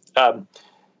is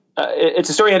it's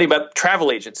a story, Andy, about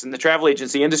travel agents and the travel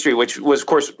agency industry, which was, of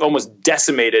course, almost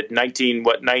decimated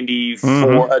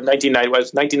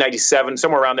 1997,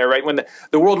 somewhere around there, right? When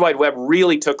the World Wide Web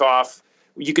really took off.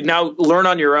 You could now learn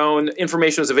on your own.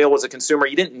 Information was available as a consumer.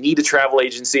 You didn't need a travel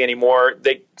agency anymore.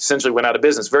 They essentially went out of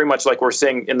business, very much like we're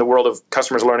seeing in the world of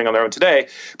customers learning on their own today.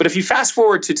 But if you fast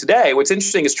forward to today, what's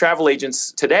interesting is travel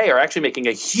agents today are actually making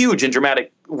a huge and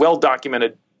dramatic,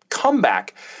 well-documented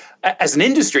comeback as an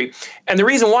industry. And the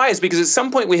reason why is because at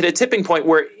some point we hit a tipping point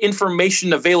where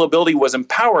information availability was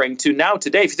empowering to now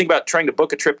today. If you think about trying to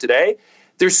book a trip today,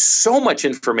 there's so much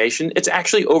information. It's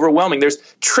actually overwhelming. There's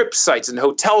trip sites and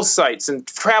hotel sites and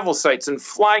travel sites and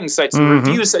flying sites and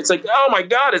review sites. Like, oh my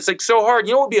God, it's like so hard.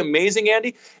 You know what would be amazing,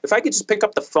 Andy? If I could just pick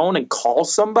up the phone and call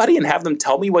somebody and have them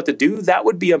tell me what to do, that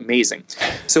would be amazing.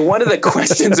 So one of the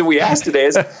questions that we asked today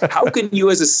is, how can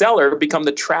you as a seller become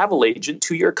the travel agent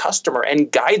to your customer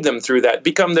and guide them through that,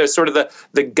 become the sort of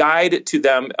the guide to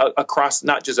them across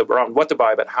not just around what to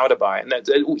buy, but how to buy. And that's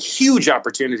huge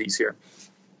opportunities here.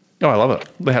 Oh, I love it.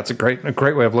 That's a great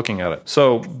way of looking at it.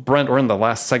 So, Brent, we're in the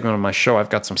last segment of my show. I've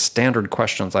got some standard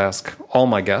questions I ask all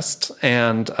my guests.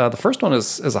 And the first one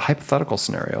is a hypothetical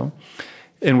scenario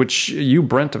in which you,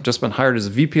 Brent, have just been hired as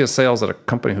VP of sales at a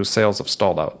company whose sales have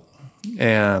stalled out.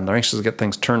 And they're anxious to get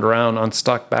things turned around,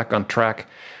 unstuck, back on track.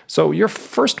 So your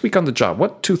first week on the job,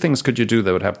 what 2 things could you do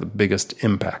that would have the biggest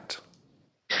impact?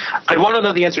 I want to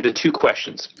know the answer to 2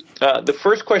 questions. The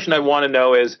first question I want to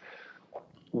know is,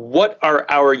 what are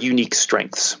our unique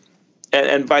strengths?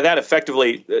 And by that,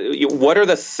 effectively, what are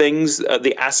the things,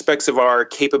 the aspects of our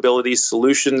capabilities,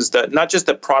 solutions, that not just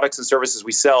the products and services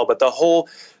we sell, but the whole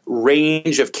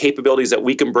range of capabilities that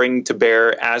we can bring to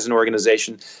bear as an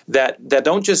organization that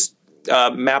don't just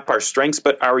map our strengths,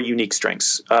 but our unique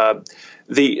strengths. One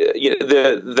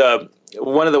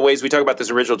of the ways we talk about this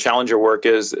original Challenger work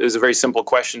is a very simple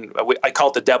question. I call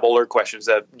it the Deb Oler question, as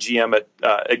a GM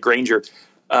at Grainger.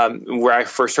 Where I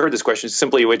first heard this question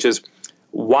simply, which is,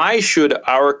 why should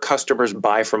our customers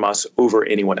buy from us over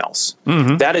anyone else?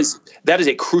 That is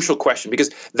a crucial question, because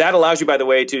that allows you, by the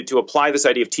way, to apply this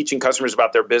idea of teaching customers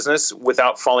about their business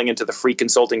without falling into the free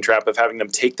consulting trap of having them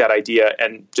take that idea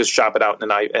and just shop it out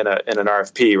in an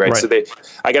RFP, right? So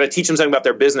I got to teach them something about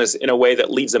their business in a way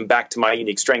that leads them back to my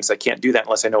unique strengths. I can't do that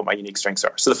unless I know what my unique strengths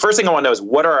are. So the first thing I want to know is,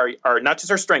 what are our not just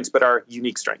our strengths, but our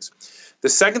unique strengths? The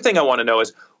second thing I want to know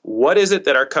is, what is it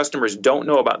that our customers don't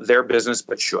know about their business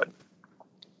but should?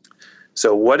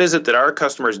 So what is it that our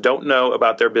customers don't know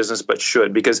about their business but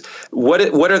should? Because what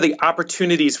are the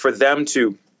opportunities for them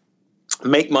to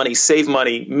make money, save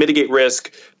money, mitigate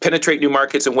risk, penetrate new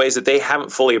markets in ways that they haven't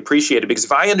fully appreciated? Because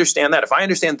if I understand that, if I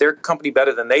understand their company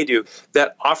better than they do,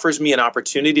 that offers me an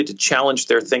opportunity to challenge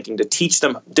their thinking, to teach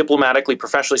them diplomatically,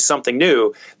 professionally something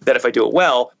new that, if I do it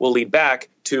well, will lead back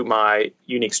to my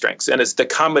unique strengths. And it's the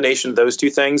combination of those 2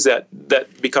 things that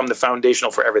become the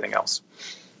foundational for everything else.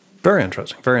 Very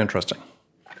interesting. Very interesting.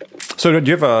 So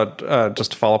do you have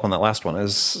just to follow up on that last one,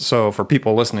 so for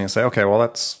people listening and say, okay, well,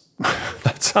 that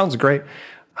sounds great.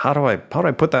 How do I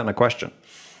put that in a question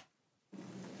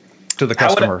to the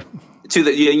customer? That's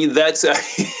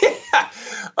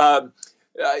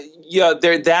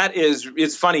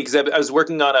it's funny because I was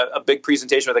working on a big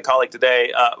presentation with a colleague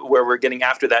today where we're getting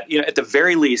after that. At the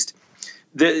very least,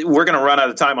 we're going to run out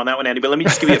of time on that one, Andy. But let me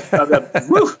just give you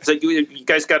so you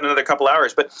guys got another couple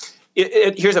hours. But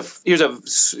here's a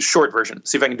short version.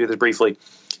 See if I can do this briefly.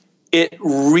 It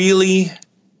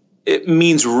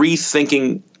means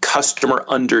rethinking customer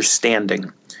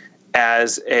understanding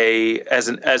as a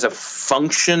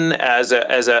function, as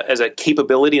a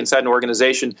capability inside an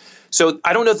organization. So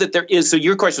I don't know that there is. So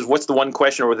your question is, what's the one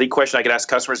question or the question I could ask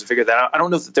customers to figure that out? I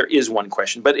don't know that there is one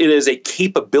question, but it is a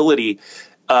capability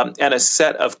and a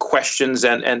set of questions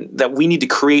and that we need to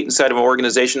create inside of an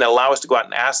organization that allow us to go out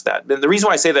and ask that. And the reason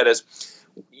why I say that is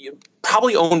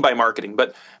probably owned by marketing,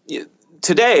 but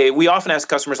today we often ask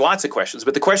customers lots of questions,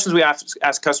 but the questions we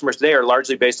ask customers today are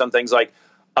largely based on things like,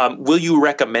 will you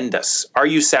recommend us? Are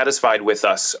you satisfied with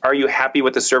us? Are you happy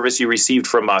with the service you received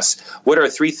from us? What are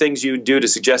 3 things you do to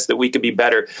suggest that we could be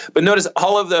better? But notice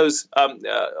all of those,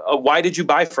 why did you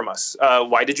buy from us?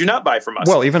 Why did you not buy from us?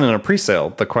 Well, even in a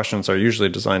pre-sale, the questions are usually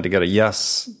designed to get a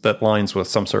yes that lines with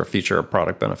some sort of feature or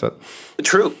product benefit.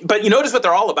 True. But you notice what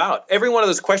they're all about. Every one of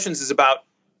those questions is about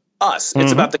us.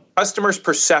 It's about the customer's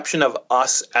perception of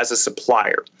us as a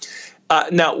supplier.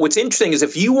 Now, what's interesting is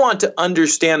if you want to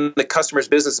understand the customer's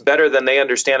business better than they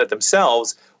understand it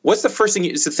themselves, what's the first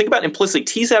thing so think about implicitly,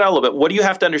 tease that out a little bit. What do you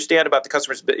have to understand about the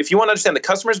customer's business? If you want to understand the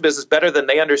customer's business better than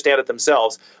they understand it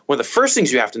themselves, one of the first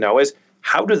things you have to know is,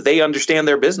 how do they understand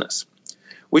their business?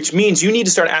 Which means you need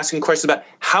to start asking questions about,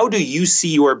 how do you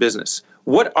see your business?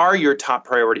 What are your top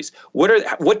priorities?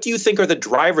 What do you think are the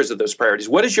drivers of those priorities?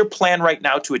 What is your plan right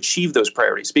now to achieve those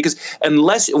priorities? Because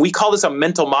unless we call this a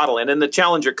mental model, and in the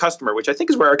Challenger Customer, which I think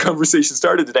is where our conversation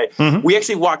started today, we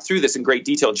actually walked through this in great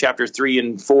detail in chapters 3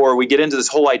 and 4. We get into this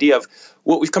whole idea of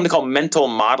what we've come to call mental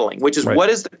modeling, which is what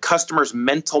is the customer's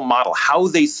mental model, how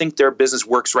they think their business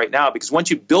works right now. Because once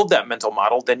you build that mental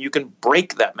model, then you can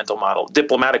break that mental model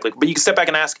diplomatically. But you can step back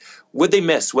and ask, what they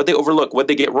miss, what they overlook, what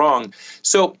they get wrong.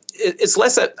 So it's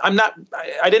less that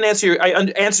I didn't answer your, I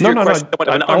answered your question.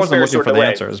 I wasn't looking for the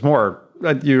answer. It's more,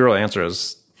 your real answer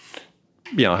is,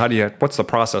 what's the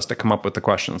process to come up with the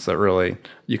questions that really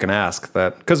you can ask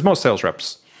that, because most sales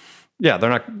reps, they're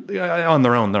not on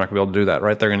their own. They're not gonna be able to do that,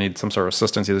 right? They're gonna need some sort of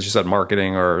assistance, as you said,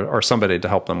 marketing or somebody to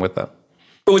help them with that.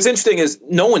 But what's interesting is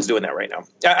no one's doing that right now.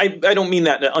 I don't mean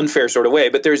that in an unfair sort of way,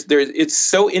 but it's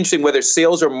so interesting whether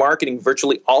sales or marketing,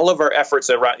 virtually all of our efforts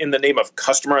around in the name of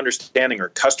customer understanding or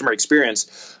customer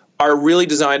experience are really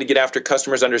designed to get after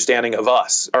customers' understanding of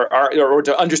us or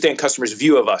to understand customers'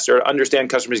 view of us or understand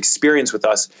customers' experience with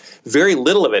us. Very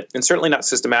little of it, and certainly not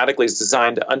systematically, is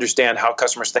designed to understand how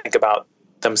customers think about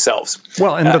themselves.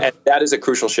 Well, and that is a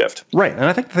crucial shift. Right. And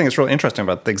I think the thing that's really interesting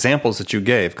about the examples that you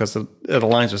gave, because it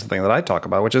aligns with something that I talk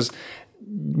about, which is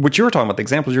what you were talking about. The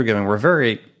examples you're giving were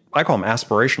very, I call them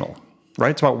aspirational,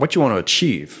 right? It's about what you want to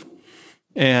achieve.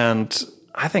 And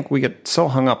I think we get so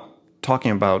hung up talking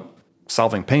about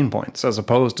solving pain points as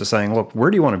opposed to saying, look,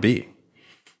 where do you want to be?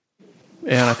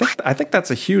 And I think that's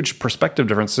a huge perspective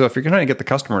difference. So if you're trying to get the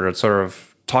customer to sort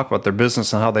of talk about their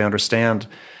business and how they understand,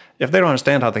 if they don't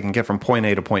understand how they can get from point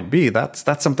A to point B, that's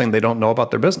something they don't know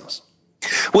about their business.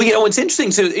 Well, what's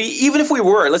interesting, so even if we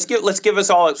were, let's give us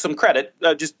all some credit,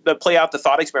 just play out the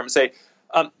thought experiment, say,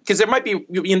 because there might be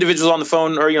individuals on the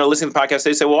phone or listening to the podcast,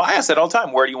 they say, well, I ask that all the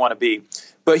time, where do you want to be?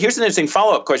 But here's an interesting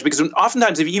follow-up question, because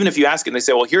oftentimes, even if you ask it and they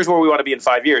say, well, here's where we want to be in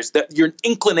 5 years, that your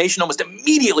inclination almost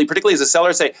immediately, particularly as a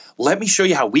seller, say, let me show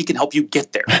you how we can help you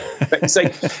get there. Right? It's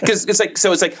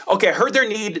like, okay, I heard their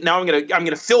need. Now I'm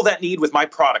gonna fill that need with my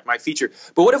product, my feature.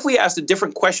 But what if we asked a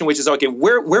different question, which is, okay,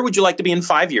 where would you like to be in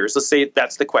 5 years? Let's say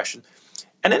that's the question,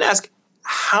 and then ask,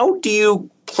 how do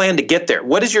you plan to get there?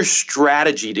 What is your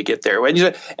strategy to get there? And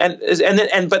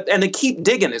then keep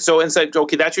digging. So and say,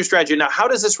 okay, that's your strategy. Now, how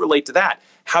does this relate to that?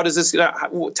 How does this?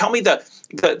 Tell me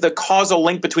the causal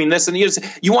link between this and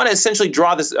you want to essentially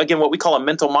draw this, again, what we call a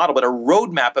mental model, but a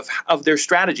roadmap of their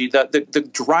strategy, the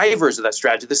drivers of that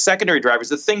strategy, the secondary drivers,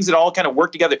 the things that all kind of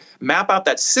work together. Map out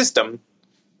that system,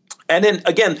 and then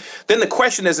again, then the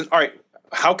question isn't, all right,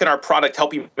 how can our product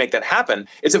help you make that happen?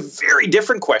 It's a very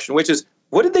different question, which is,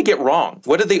 what did they get wrong?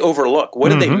 What did they overlook? What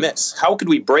did they miss? How could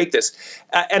we break this?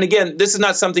 And again, this is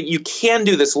not something you can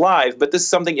do this live, but this is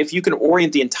something, if you can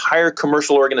orient the entire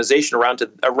commercial organization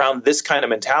around this kind of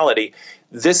mentality,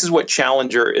 this is what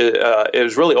Challenger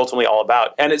is really ultimately all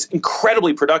about. And it's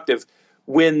incredibly productive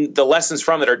when the lessons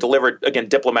from it are delivered, again,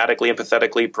 diplomatically,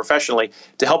 empathetically, professionally,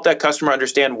 to help that customer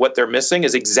understand what they're missing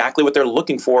is exactly what they're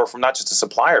looking for from not just a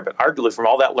supplier, but arguably from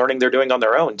all that learning they're doing on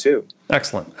their own, too.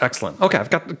 Excellent. Okay, I've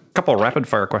got a couple of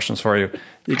rapid-fire questions for you.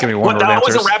 You give me one-word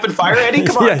answers. That was a rapid-fire, Eddie?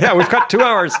 Come on. Yeah, we've got 2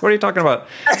 hours. What are you talking about?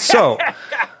 So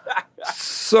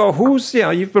who's,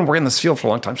 you've been working in this field for a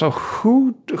long time. So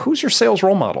who's your sales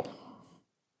role model?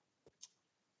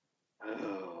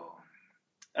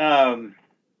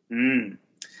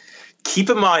 Keep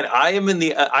in mind, I am in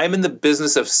the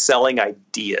business of selling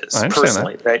ideas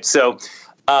personally, that. Right? So,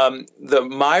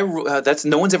 that's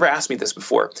no one's ever asked me this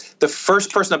before. The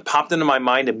first person that popped into my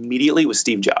mind immediately was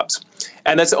Steve Jobs,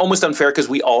 and that's almost unfair because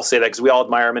we all say that because we all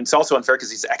admire him, and it's also unfair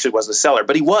because he actually wasn't a seller,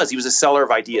 but he was a seller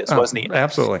of ideas, wasn't he?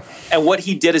 Absolutely. And what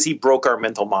he did is he broke our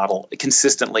mental model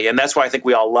consistently, and that's why I think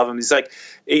we all love him. He's like,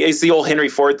 it's the old Henry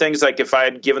Ford thing. It's like if I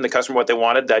had given the customer what they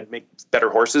wanted, I'd make better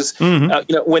horses.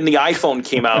 Mm-hmm. When the iPhone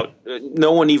came out,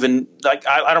 no one even I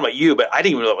don't know about you, but I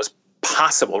didn't even know it was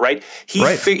possible, right?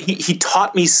 He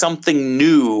taught me something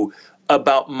new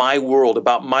about my world,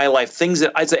 about my life, things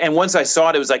that and once I saw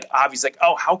it, it was like obvious, like,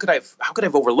 oh, how could I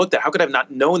have overlooked that? How could I have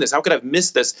not known this? How could I have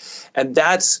missed this? And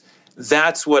that's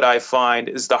what I find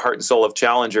is the heart and soul of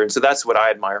Challenger. And so that's what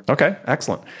I admire. Okay,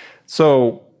 excellent.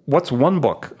 So what's one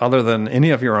book other than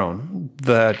any of your own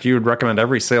that you would recommend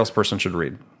every salesperson should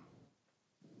read?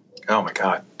 Oh my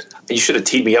God. You should have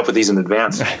teed me up with these in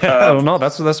advance. I don't know.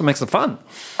 That's what makes it fun.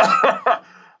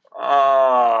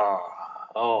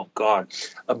 Oh God.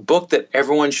 A book that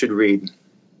everyone should read.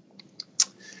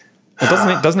 It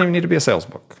doesn't even need to be a sales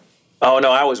book. Oh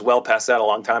no, I was well past that a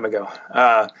long time ago.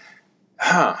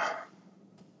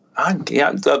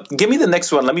 Give me the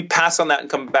next one. Let me pass on that and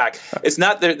come back. It's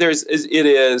not there. It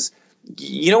is.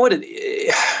 You know what?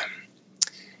 I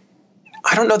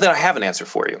don't know that I have an answer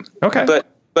for you. Okay.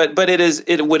 But it is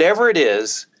whatever it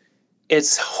is.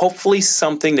 It's hopefully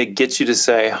something that gets you to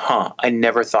say, I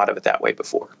never thought of it that way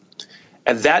before.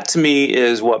 And that to me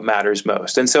is what matters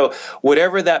most. And so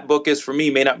whatever that book is for me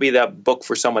may not be that book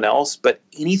for someone else, but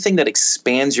anything that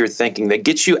expands your thinking, that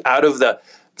gets you out of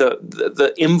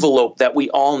the envelope that we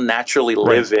all naturally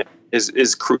live in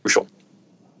is crucial.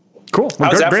 Cool.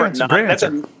 Well, that's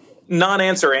a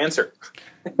non-answer answer.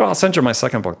 Well, I'll send you my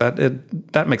second book.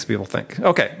 That makes people think.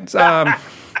 Okay.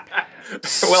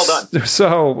 Well done.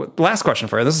 So, last question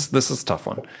for you. This is a tough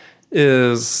one.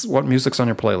 Is what music's on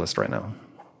your playlist right now?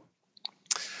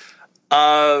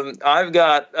 I've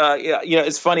got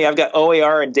it's funny. I've got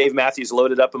OAR and Dave Matthews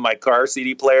loaded up in my car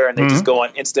CD player, and they just go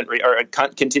on instant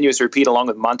continuous repeat along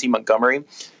with Monty Montgomery.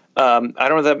 I don't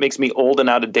know if that makes me old and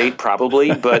out of date,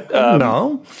 probably, but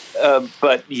no.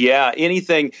 But yeah,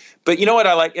 anything. But you know what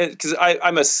I like, because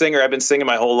I'm a singer. I've been singing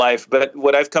my whole life. But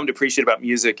what I've come to appreciate about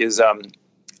music is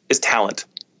talent.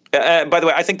 By the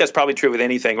way, I think that's probably true with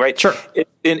anything, right? Sure.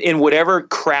 In whatever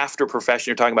craft or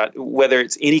profession you're talking about, whether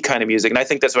it's any kind of music, and I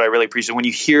think that's what I really appreciate. When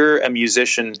you hear a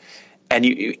musician, and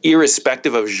you,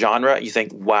 irrespective of genre, you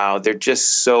think, wow, they're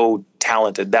just so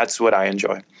talented. That's what I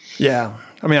enjoy. Yeah.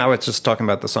 I mean, I was just talking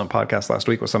about this on a podcast last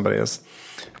week with somebody.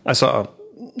 I saw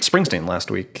Springsteen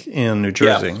last week in New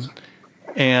Jersey. Yeah.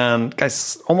 And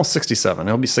guy's almost 67.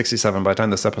 He'll be 67 by the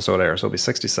time this episode airs. He'll be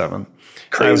 67.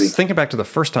 Crazy. I was thinking back to the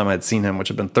first time I'd seen him, which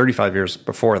had been 35 years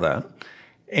before that.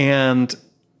 And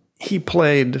he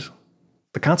played,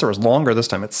 the concert was longer this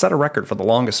time. It set a record for the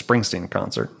longest Springsteen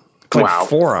concert. Played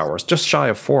 4 hours, just shy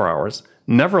of 4 hours.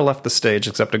 Never left the stage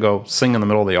except to go sing in the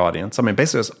middle of the audience. I mean,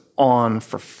 basically it was on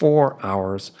for 4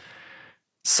 hours.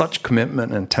 Such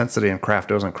commitment and intensity and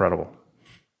craft. It was incredible.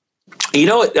 You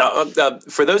know,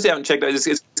 for those who haven't checked out,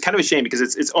 it's kind of a shame because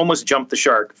it's almost jumped the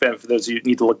shark. For those of you who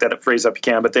need to look that phrase up, you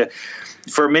can. But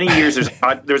for many years, there's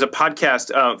a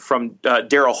podcast from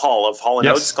Daryl Hall of Hall &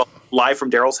 Oates called Live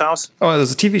from Daryl's House. Oh,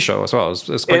 there's a TV show as well.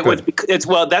 It's quite good.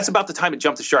 Well, that's about the time it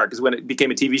jumped the shark is when it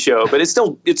became a TV show. But it's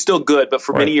still good. But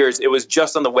for many years, it was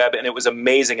just on the web, and it was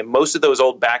amazing. And most of those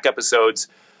old back episodes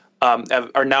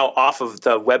are now off of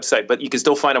the website, but you can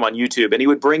still find them on YouTube. And he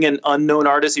would bring in unknown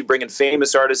artists. He'd bring in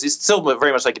famous artists. He's still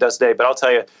very much like he does today. But I'll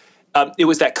tell you, it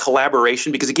was that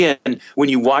collaboration because, again, when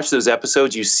you watch those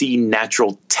episodes, you see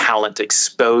natural talent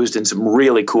exposed in some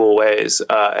really cool ways.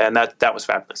 And that was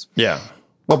fabulous. Yeah.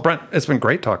 Well, Brent, it's been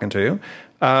great talking to you.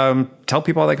 Tell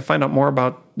people how they can find out more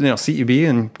about CEB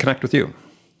and connect with you.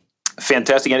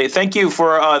 Fantastic, Andy. Thank you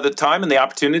for the time and the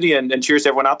opportunity, and cheers to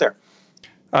everyone out there.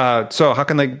 So how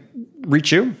can they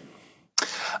reach you?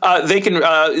 They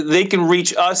can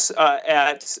reach us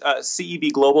at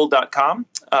cebglobal.com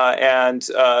and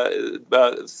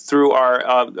through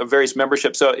our various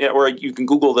memberships. So, or you can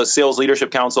Google the Sales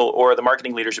Leadership Council or the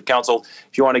Marketing Leadership Council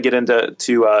if you want to get into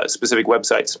specific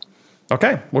websites.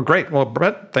 Okay, well, great. Well,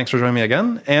 Brett, thanks for joining me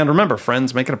again. And remember,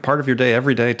 friends, make it a part of your day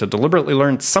every day to deliberately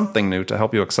learn something new to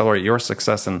help you accelerate your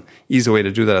success. And easy way to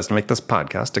do that is to make this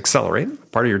podcast Accelerate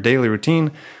part of your daily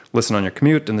routine. Listen on your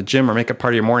commute, in the gym, or make it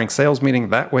part of your morning sales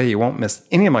meeting. That way you won't miss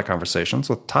any of my conversations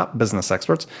with top business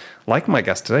experts, like my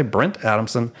guest today, Brent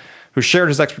Adamson, who shared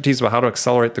his expertise about how to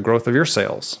accelerate the growth of your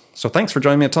sales. So thanks for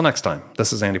joining me. Until next time,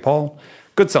 this is Andy Paul.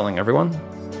 Good selling, everyone.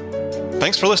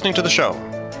 Thanks for listening to the show.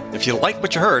 If you like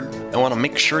what you heard and want to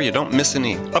make sure you don't miss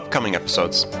any upcoming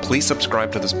episodes, please subscribe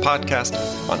to this podcast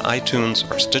on iTunes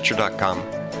or Stitcher.com.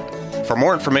 For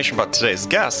more information about today's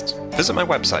guest, visit my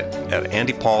website at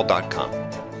andypaul.com.